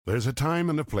There's a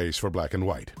time and a place for black and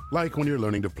white, like when you're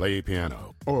learning to play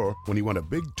piano, or when you want a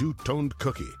big two-toned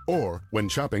cookie, or when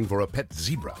shopping for a pet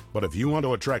zebra. But if you want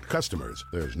to attract customers,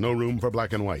 there's no room for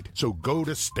black and white. So go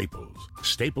to Staples.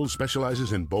 Staples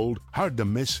specializes in bold,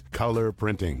 hard-to-miss color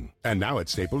printing. And now at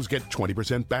Staples, get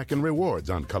 20% back in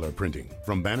rewards on color printing,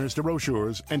 from banners to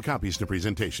brochures and copies to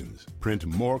presentations. Print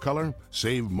more color,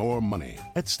 save more money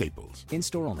at Staples.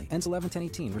 In-store only. Ends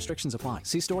 11/10/18. Restrictions apply.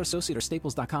 See store associate or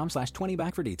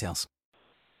staples.com/20back for details.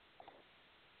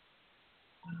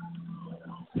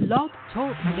 Blog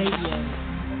Talk Radio.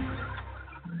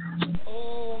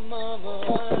 Oh, mama,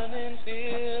 I'm in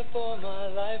fear for my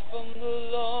life from the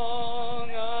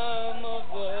long arm of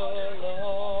the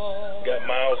law. Got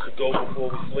miles to go before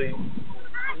we sleep.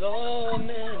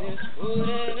 Lawman is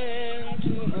putting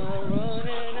into my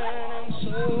running, and I'm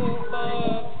so far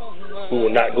from my... We will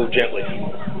not go gently.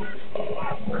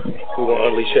 We're going to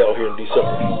unleash hell here in December.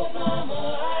 Oh, mama,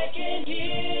 I can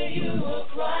hear you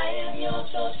crying. You're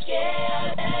so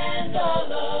scared and all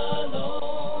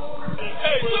alone.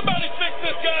 Hey, somebody fix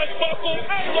this guy's buckle.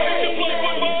 Hey, so he can play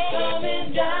football.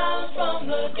 Coming down from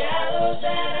the gallows,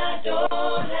 and I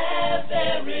don't have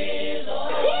very long.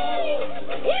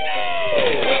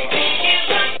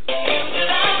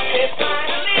 It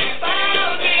finally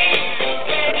found me.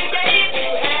 Many days you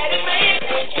had it made,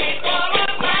 and she's all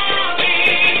around me.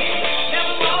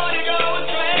 Never want to go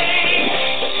astray.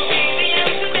 Be the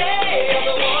yesterday of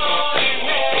the one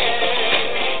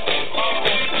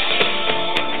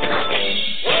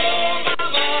Oh,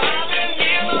 mama, I've been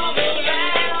here all the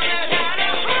time, and I had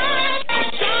a heart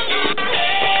on my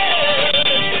head.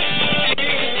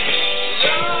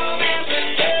 Love has been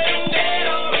dead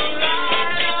all around,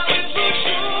 now it's for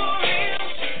sure.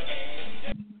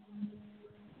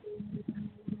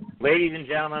 Ladies and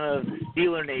gentlemen of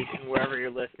Steeler Nation, wherever you're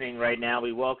listening right now,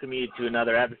 we welcome you to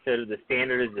another episode of The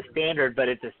Standard is the Standard, but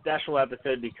it's a special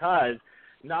episode because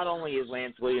not only is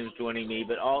Lance Williams joining me,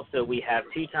 but also we have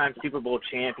two-time Super Bowl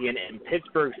champion and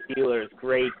Pittsburgh Steelers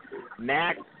great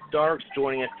Max Starks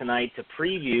joining us tonight to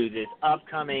preview this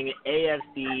upcoming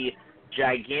AFC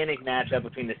gigantic matchup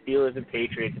between the Steelers and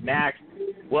Patriots. Max,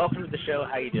 welcome to the show.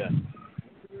 How you doing?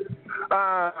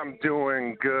 I'm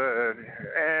doing good,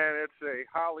 and it's a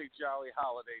holly jolly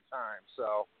holiday time,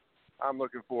 so I'm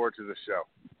looking forward to the show.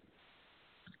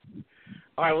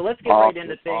 All right, well, let's get right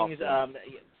into things.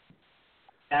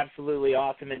 Absolutely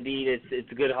awesome indeed.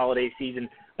 It's a good holiday season.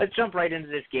 Let's jump right into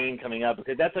this game coming up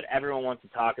because that's what everyone wants to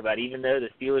talk about, even though the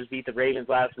Steelers beat the Ravens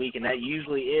last week, and that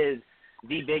usually is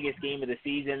the biggest game of the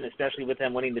season, especially with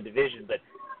them winning the division. But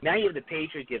now you have the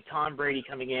Patriots, you have Tom Brady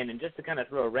coming in, and just to kind of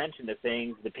throw a wrench into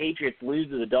things, the Patriots lose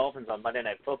to the Dolphins on Monday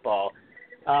Night Football.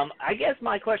 I guess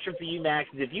my question for you, Max,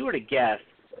 is if you were to guess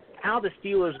how the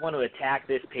Steelers want to attack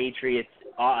this Patriots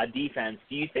defense,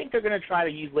 do you think they're going to try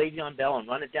to use Le'Veon Bell and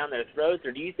run it down their throats,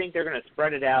 or do you think they're going to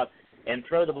spread it out and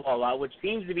throw the ball out, which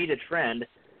seems to be the trend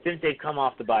since they've come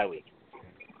off the bye week?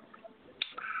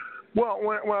 Well,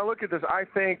 when I look at this, I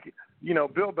think,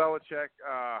 Bill Belichick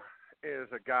is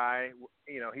a guy,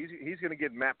 he's going to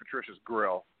get Matt Patricia's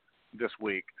grill this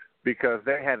week because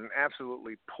they had an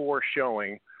absolutely poor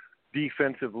showing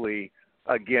defensively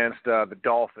against the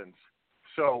Dolphins.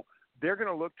 So they're going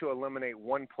to look to eliminate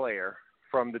one player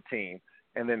from the team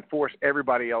and then force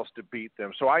everybody else to beat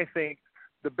them. So I think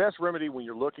the best remedy when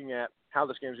you're looking at how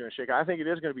this game is going to shake out, I think it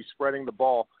is going to be spreading the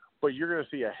ball, but you're going to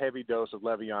see a heavy dose of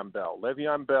Le'Veon Bell.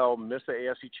 Le'Veon Bell missed the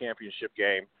AFC Championship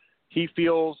game. He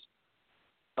feels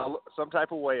some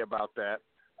type of way about that,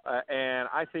 and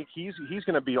I think he's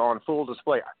going to be on full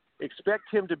display. Expect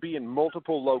him to be in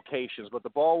multiple locations, but the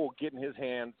ball will get in his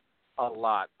hands a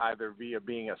lot, either via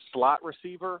being a slot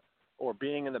receiver or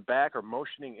being in the back or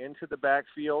motioning into the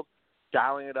backfield,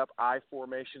 dialing it up I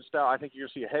formation style. I think you're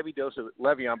going to see a heavy dose of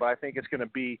Le'Veon, but I think it's going to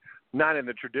be not in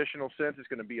the traditional sense. It's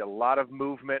going to be a lot of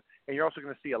movement, and you're also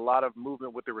going to see a lot of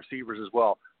movement with the receivers as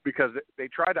well because they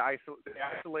tried to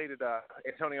isolated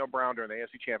Antonio Brown during the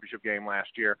AFC Championship game last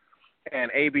year, and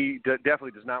AB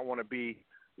definitely does not want to be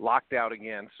locked out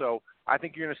again. So I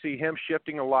think you're going to see him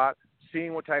shifting a lot,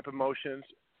 seeing what type of motions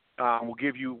will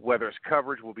give you, whether it's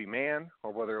coverage will be man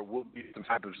or whether it will be some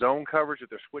type of zone coverage that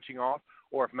they're switching off,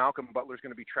 or if Malcolm Butler's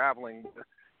going to be traveling with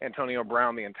Antonio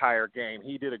Brown the entire game.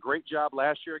 He did a great job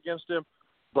last year against him,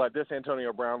 but this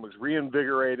Antonio Brown looks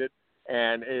reinvigorated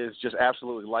and is just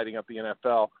absolutely lighting up the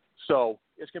NFL. So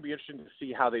it's going to be interesting to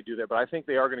see how they do that. But I think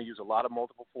they are going to use a lot of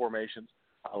multiple formations,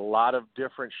 a lot of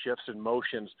different shifts and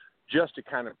motions just to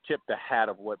kind of tip the hat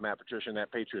of what Matt Patricia and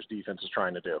that Patriots defense is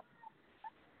trying to do.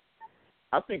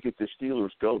 I think if the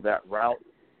Steelers go that route,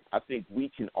 I think we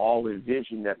can all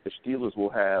envision that the Steelers will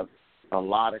have a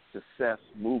lot of success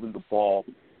moving the ball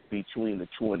between the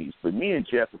 20s. But me and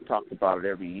Jeff have talked about it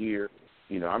every year.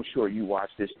 You know, I'm sure you watch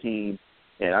this team,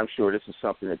 and I'm sure this is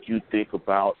something that you think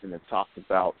about and have talked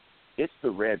about. It's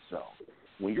the red zone.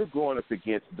 When you're going up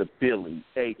against the Billy,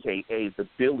 a.k.a. the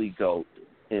Billy Goat,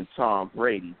 and Tom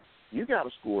Brady, you got to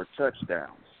score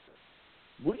touchdowns.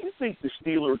 What do you think the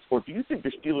Steelers, or do you think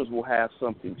the Steelers will have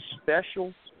something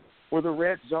special for the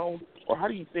red zone, or how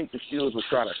do you think the Steelers will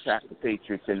try to attack the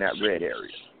Patriots in that red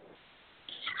area?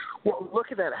 Well,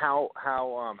 looking at how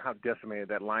decimated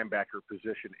that linebacker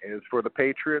position is for the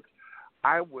Patriots,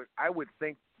 I would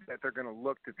think that they're going to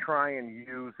look to try and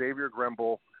use Xavier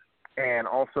Grimble and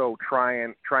also try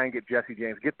and get Jesse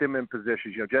James, get them in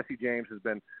positions. You know, Jesse James has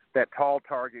been that tall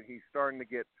target. He's starting to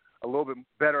get a little bit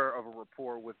better of a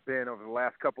rapport with Ben over the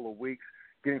last couple of weeks,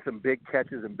 getting some big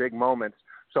catches and big moments.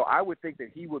 So I would think that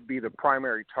he would be the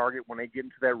primary target when they get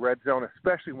into that red zone,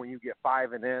 especially when you get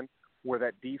 5 and in, where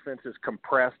that defense is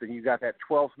compressed and you got that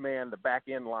 12th man, the back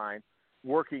end line,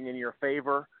 working in your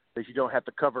favor, that you don't have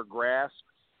to cover grass.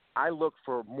 I look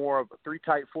for more of 3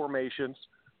 tight formations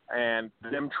and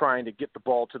them trying to get the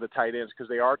ball to the tight ends because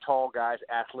they are tall guys,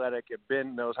 athletic, and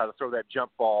Ben knows how to throw that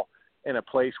jump ball in a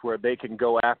place where they can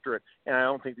go after it. And I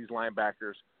don't think these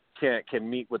linebackers can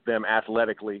meet with them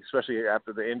athletically, especially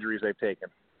after the injuries they've taken.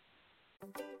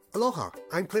 Aloha,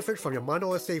 I'm Clifford from your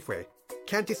Manoa Safeway.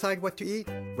 Can't decide what to eat?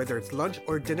 Whether it's lunch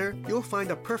or dinner, you'll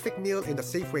find a perfect meal in the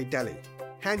Safeway Deli.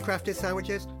 Handcrafted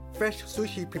sandwiches, fresh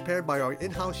sushi prepared by our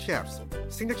in-house chefs,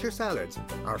 signature salads,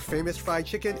 our famous fried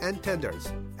chicken and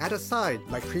tenders. Add a side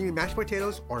like creamy mashed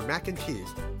potatoes or mac and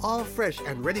cheese, all fresh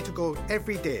and ready to go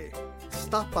every day.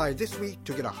 Stop by this week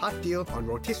to get a hot deal on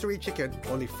rotisserie chicken,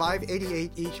 only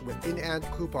 $5.88 each with in-hand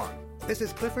coupon. This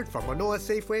is Clifford from Manoa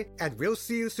Safeway, and we'll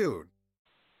see you soon.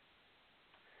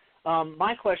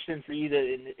 My question for you,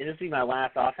 and this will be my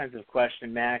last offensive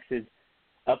question, Max, is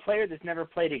a player that's never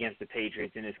played against the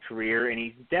Patriots in his career, and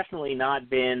he's definitely not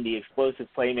been the explosive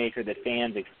playmaker that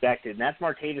fans expected, and that's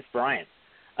Martavis Bryant.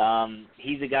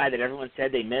 He's a guy that everyone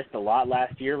said they missed a lot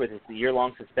last year with his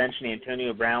year-long suspension.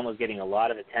 Antonio Brown was getting a lot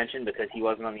of attention because he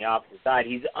wasn't on the opposite side.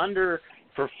 He's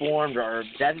underperformed, or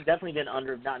that's definitely been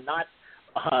not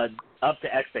up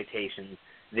to expectations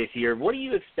this year. What do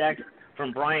you expect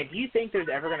from Bryant? Do you think there's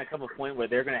ever going to come a point where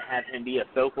they're going to have him be a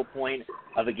focal point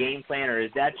of a game plan, or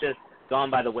is that just gone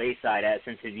by the wayside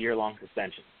since his year-long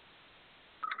suspension?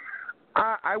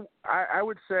 I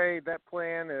would say that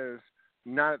plan is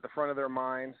not at the front of their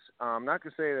minds. Not to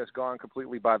say that it's gone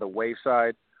completely by the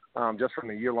wayside, just from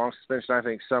the year-long suspension. I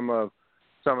think some of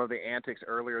the antics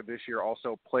earlier this year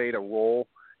also played a role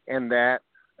in that.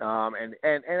 And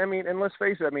I mean, and let's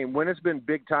face it, I mean, when it's been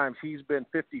big times, he's been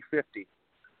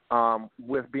 50-50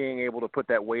 with being able to put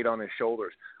that weight on his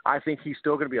shoulders. I think he's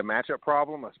still going to be a matchup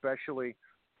problem, especially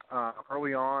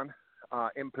early on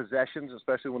in possessions,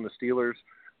 especially when the Steelers,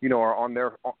 you know, are on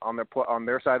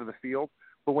their side of the field.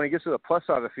 But when he gets to the plus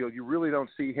side of the field, you really don't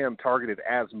see him targeted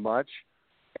as much.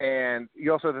 And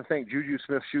you also have to think Juju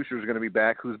Smith-Schuster is going to be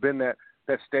back, who's been that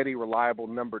steady, reliable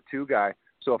number 2 guy.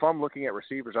 So if I'm looking at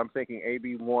receivers, I'm thinking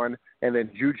AB1, and then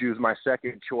Juju's my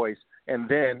second choice. And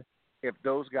then if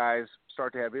those guys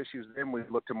start to have issues, then we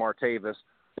look to Martavis.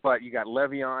 But you got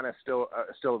Le'Veon as still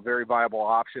a very viable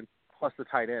option, plus the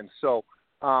tight end. So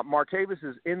Martavis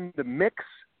is in the mix.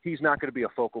 He's not going to be a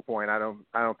focal point, I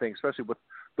don't think, especially with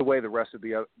the way the rest of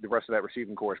that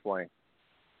receiving corps is playing.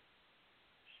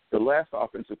 The last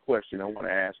offensive question I want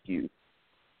to ask you: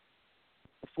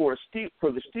 for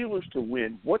the Steelers to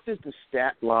win, what does the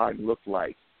stat line look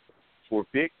like for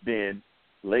Big Ben,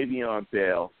 Le'Veon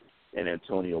Bell, and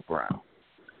Antonio Brown?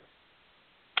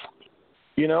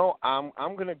 You know, I'm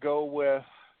going to go with,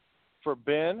 for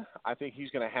Ben, I think he's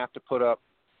going to have to put up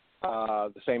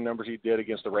the same numbers he did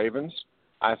against the Ravens.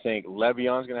 I think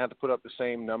Le'Veon's going to have to put up the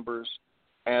same numbers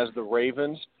as the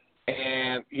Ravens.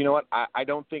 And you know what? I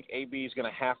don't think AB is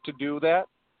going to have to do that.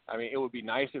 I mean, it would be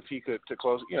nice if he could to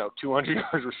close, 200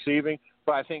 yards receiving.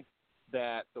 But I think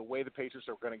that the way the Patriots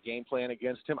are going to game plan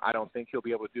against him, I don't think he'll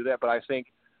be able to do that. But I think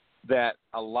that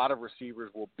a lot of receivers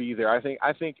will be there. I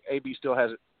think AB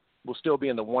will still be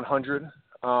in the 100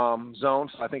 zone. So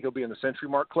I think he'll be in the century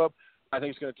mark club. I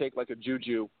think it's going to take like a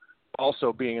Juju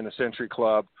also being in the century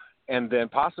club. And then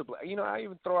possibly, I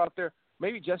even throw out there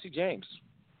maybe Jesse James.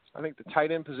 I think the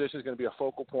tight end position is going to be a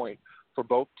focal point for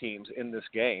both teams in this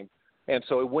game. And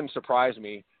so it wouldn't surprise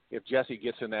me if Jesse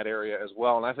gets in that area as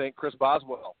well. And I think Chris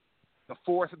Boswell, the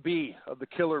 4th B of the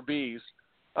killer bees,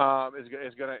 is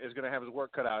going to have his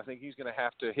work cut out. I think he's going to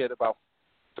have to hit about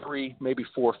 3, maybe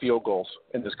 4 field goals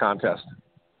in this contest.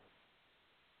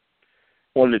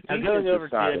 On the defensive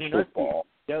side of football,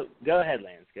 Go ahead,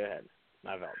 Lance. Go ahead.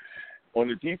 My fault. On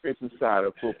the defensive side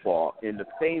of football, in the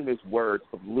famous words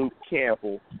of Luke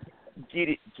Campbell, get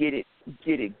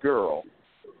it, girl.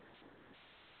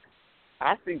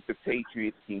 I think the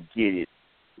Patriots can get it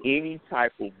any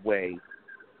type of way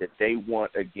that they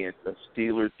want against a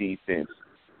Steelers defense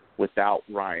without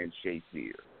Ryan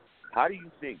Shazier. How do you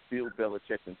think Bill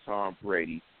Belichick and Tom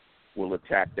Brady will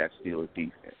attack that Steelers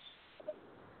defense?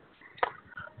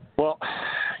 Well,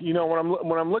 you know,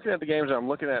 when I'm looking at the games, I'm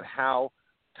looking at how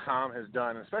Tom has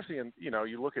done, especially in, you know,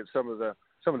 you look at some of the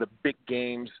big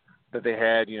games that they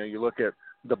had. You know, you look at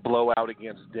the blowout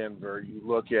against Denver. You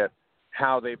look at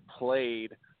how they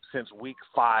played since week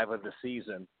 5 of the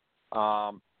season.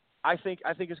 I think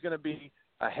it's going to be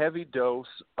a heavy dose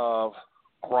of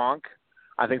Gronk.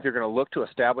 I think they're going to look to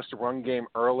establish the run game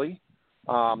early,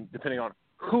 depending on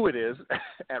who it is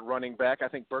at running back. I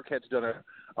think Burkhead's done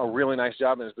a really nice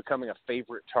job and is becoming a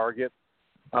favorite target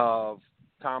of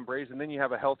Tom Brady. And then you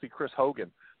have a healthy Chris Hogan.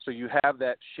 So you have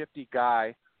that shifty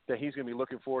guy that he's going to be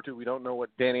looking forward to. We don't know what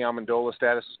Danny Amendola's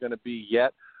status is going to be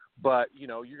yet. But, you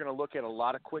know, you're going to look at a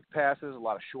lot of quick passes, a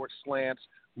lot of short slants,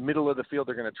 middle of the field.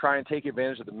 They're going to try and take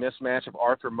advantage of the mismatch of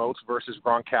Arthur Moats versus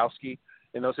Gronkowski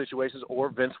in those situations, or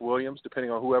Vince Williams,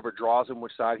 depending on whoever draws him,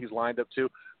 which side he's lined up to,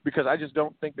 because I just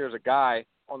don't think there's a guy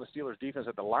on the Steelers defense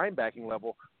at the linebacking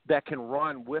level that can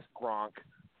run with Gronk.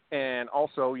 And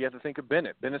also you have to think of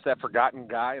Bennett. Bennett's that forgotten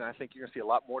guy, and I think you're going to see a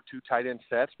lot more 2 tight end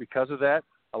sets because of that,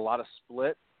 a lot of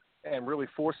split, and really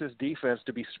force his defense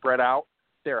to be spread out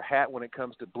their hat when it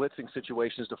comes to blitzing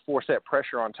situations to force that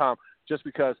pressure on Tom, just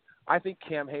because I think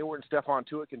Cam Hayward and Stephon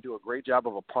Tuitt can do a great job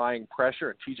of applying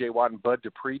pressure, and T.J. Watt and Bud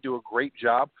Dupree do a great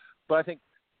job. But I think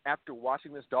after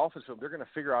watching this Dolphins film, they're going to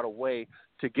figure out a way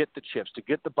to get the chips, to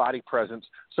get the body presence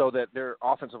so that their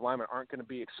offensive linemen aren't going to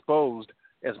be exposed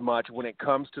as much when it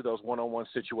comes to those one-on-one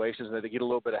situations, and that they get a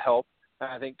little bit of help. And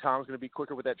I think Tom's going to be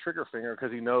quicker with that trigger finger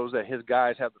because he knows that his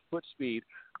guys have the foot speed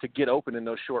to get open in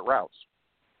those short routes.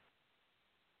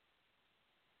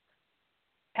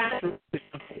 Yeah,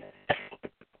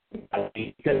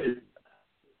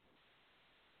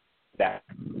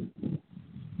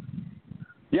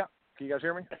 can you guys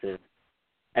hear me?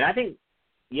 And I think,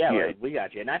 yeah. We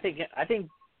got you. And I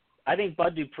think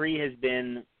Bud Dupree has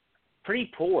been pretty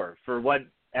poor for what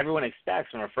everyone expects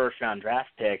from a first-round draft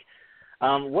pick.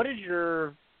 What do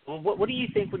you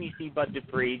think when you see Bud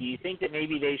Dupree? Do you think that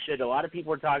maybe they should? A lot of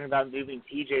people are talking about moving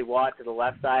T.J. Watt to the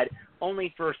left side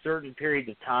only for certain periods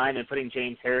of time and putting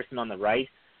James Harrison on the right.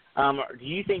 Do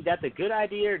you think that's a good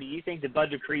idea, or do you think that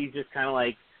Bud Dupree is just kind of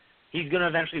like he's going to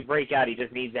eventually break out? He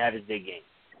just needs to have his big game.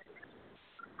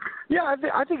 Yeah,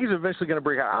 I think he's eventually going to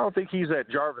break out. I don't think he's at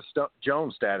Jarvis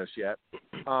Jones status yet,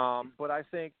 but I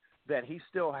think that he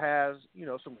still has, you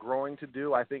know, some growing to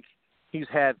do. I think he's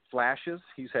had flashes,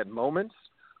 he's had moments,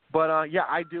 but yeah,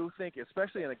 I do think,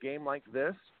 especially in a game like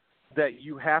this, that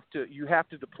you have to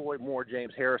deploy more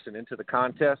James Harrison into the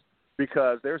contest,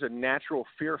 because there's a natural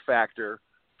fear factor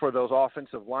for those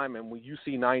offensive linemen when you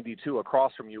see 92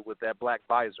 across from you with that black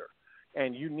visor,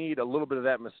 and you need a little bit of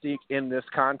that mystique in this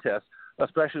contest,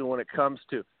 especially when it comes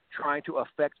to trying to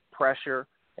affect pressure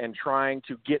and trying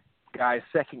to get guys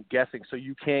second guessing so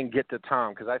you can get to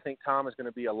Tom, because I think Tom is going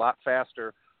to be a lot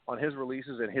faster on his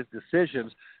releases and his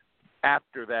decisions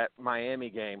after that Miami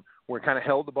game, where he kind of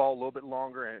held the ball a little bit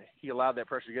longer and he allowed that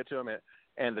pressure to get to him,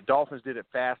 and the Dolphins did it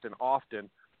fast and often,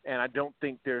 and I don't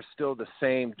think there's still the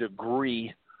same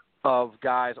degree of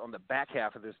guys on the back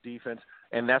half of this defense,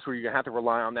 and that's where you're going to have to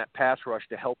rely on that pass rush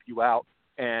to help you out,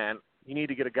 and you need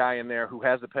to get a guy in there who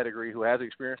has the pedigree, who has the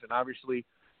experience, and obviously,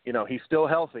 you know, he's still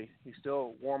healthy. He's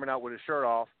still warming out with his shirt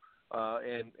off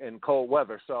in cold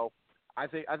weather. So I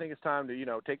think it's time to, you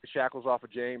know, take the shackles off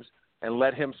of James and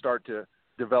let him start to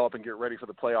develop and get ready for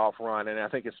the playoff run. And I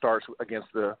think it starts against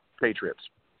the Patriots.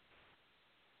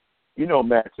 You know,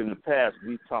 Max, in the past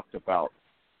we've talked about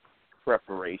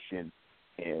preparation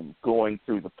and going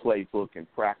through the playbook and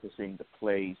practicing the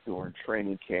plays during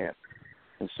training camp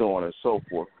and so on and so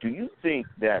forth. Do you think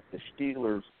that the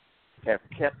Steelers have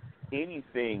kept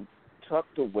anything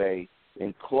tucked away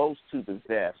and close to the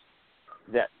vest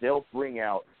that they'll bring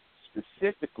out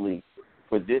specifically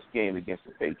for this game against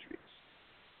the Patriots?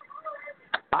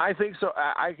 I think so.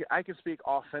 I can speak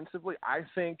offensively. I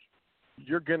think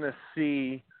you're going to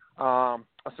see a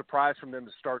surprise from them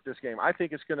to start this game. I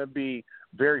think it's going to be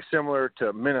very similar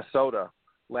to Minnesota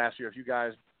last year. If you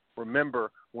guys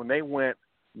remember, when they went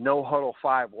no huddle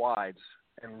 5 wides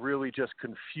and really just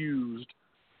confused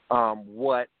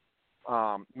what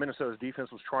Minnesota's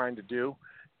defense was trying to do.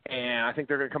 And I think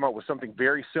they're going to come up with something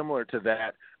very similar to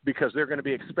that, because they're going to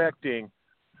be expecting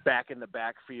back in the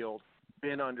backfield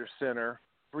Ben under center,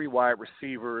 3 wide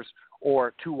receivers,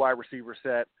 or 2 wide receiver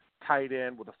set, tight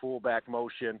end with a fullback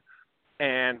motion.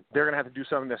 And they're going to have to do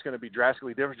something that's going to be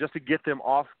drastically different just to get them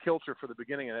off kilter for the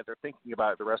beginning and that they're thinking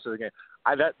about it the rest of the game.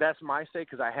 That's my say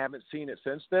because I haven't seen it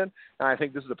since then, and I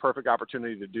think this is a perfect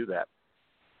opportunity to do that.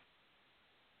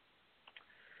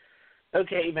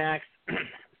 Okay, Max,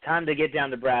 time to get down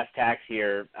to brass tacks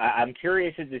here. I'm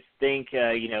curious to just think,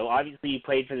 obviously you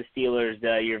played for the Steelers.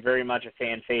 You're very much a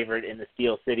fan favorite in the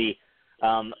Steel City.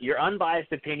 Your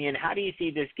unbiased opinion, how do you see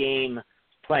this game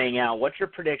playing out? What's your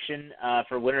prediction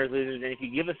for winners, losers? And if you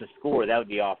give us a score, that would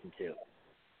be awesome too.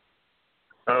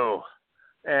 Oh,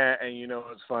 and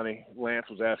it's funny. Lance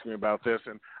was asking me about this,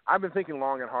 and I've been thinking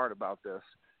long and hard about this.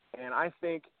 And I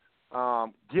think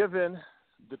given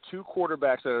the 2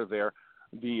 quarterbacks that are there,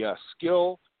 the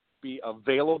skill be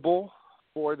available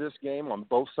for this game on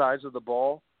both sides of the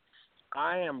ball,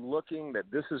 I am looking that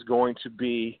this is going to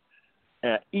be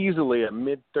easily a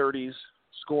mid-30s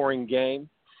scoring game.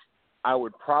 I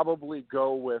would probably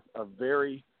go with a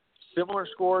very similar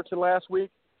score to last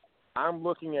week. I'm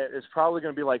looking at it's probably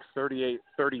going to be like 38-34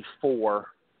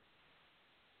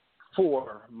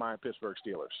 for my Pittsburgh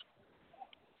Steelers.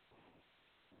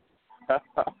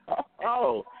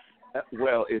 Oh,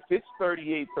 well, if it's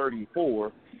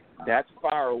 38-34, that's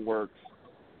fireworks,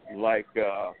 like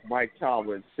Mike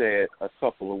Tomlin said a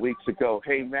couple of weeks ago.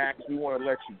 Hey, Max, we want to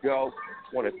let you go.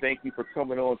 Want to thank you for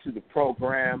coming on to the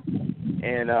program,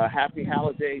 and happy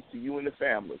holidays to you and the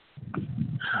family.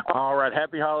 All right,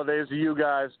 happy holidays to you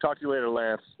guys. Talk to you later,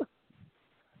 Lance.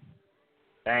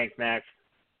 Thanks, Max.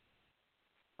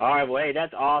 All right, well, hey,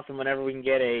 that's awesome whenever we can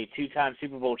get a 2-time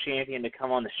Super Bowl champion to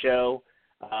come on the show.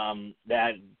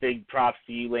 That big props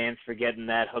to you, Lance, for getting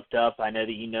that hooked up. I know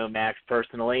that you know Max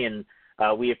personally, and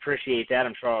we appreciate that.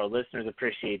 I'm sure our listeners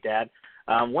appreciate that.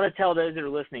 I want to tell those that are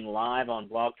listening live on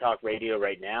Blog Talk Radio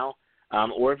right now,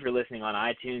 or if you're listening on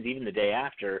iTunes even the day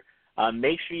after,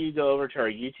 make sure you go over to our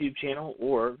YouTube channel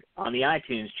or on the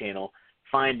iTunes channel,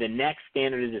 find the next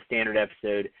Standard is a Standard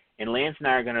episode, and Lance and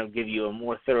I are going to give you a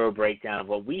more thorough breakdown of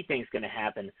what we think is going to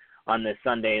happen on this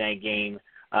Sunday night game.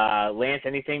 Lance,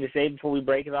 anything to say before we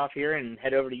break it off here and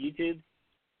head over to YouTube?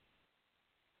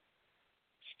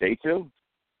 Stay tuned.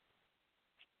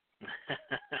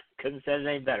 Couldn't have said it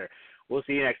any better. We'll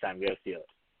see you next time. Go Steelers.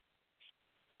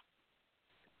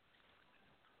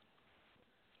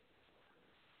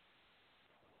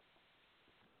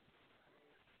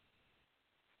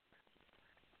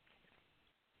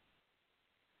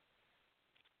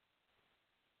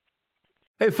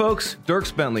 Hey folks,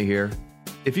 Dierks Bentley here.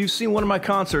 If you've seen one of my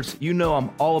concerts, you know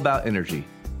I'm all about energy.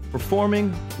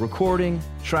 Performing, recording,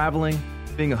 traveling,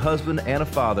 being a husband and a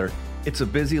father, it's a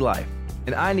busy life,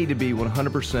 and I need to be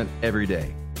 100% every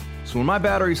day. So when my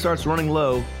battery starts running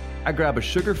low, I grab a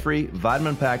sugar-free,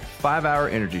 vitamin-packed 5-hour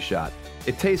energy shot.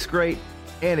 It tastes great,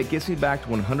 and it gets me back to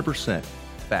 100%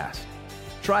 fast.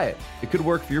 Try it. It could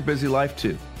work for your busy life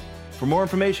too. For more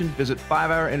information, visit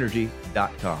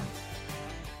 5hourenergy.com.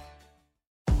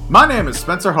 My name is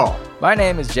Spencer Hall. My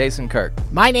name is Jason Kirk.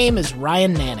 My name is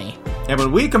Ryan Nanny. And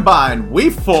when we combine, we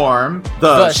form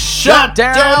the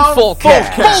Shutdown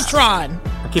Fullcast. Voltron!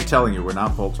 I keep telling you, we're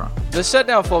not Voltron. The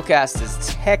Shutdown Fullcast is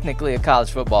technically a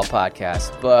college football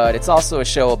podcast, but it's also a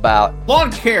show about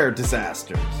lawn care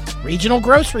disasters, regional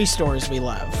grocery stores we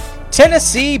love,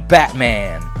 Tennessee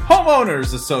Batman,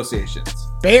 homeowners associations,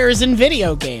 bears and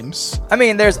video games. I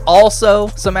mean, there's also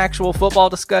some actual football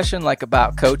discussion, like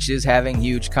about coaches having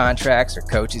huge contracts, or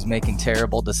coaches making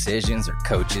terrible decisions, or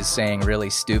coaches saying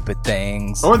really stupid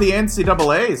things. Or the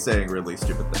NCAA saying really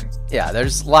stupid things. Yeah,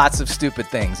 there's lots of stupid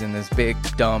things in this big,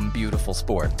 dumb, beautiful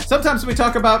sport. Sometimes we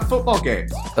talk about football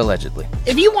games. Allegedly.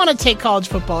 If you want to take college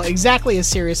football exactly as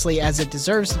seriously as it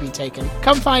deserves to be taken,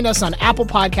 come find us on Apple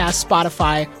Podcasts,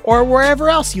 Spotify, or wherever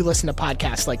else you listen to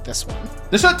podcasts like this one.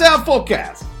 The Shutdown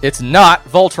Fullcast. It's not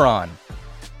Voltron.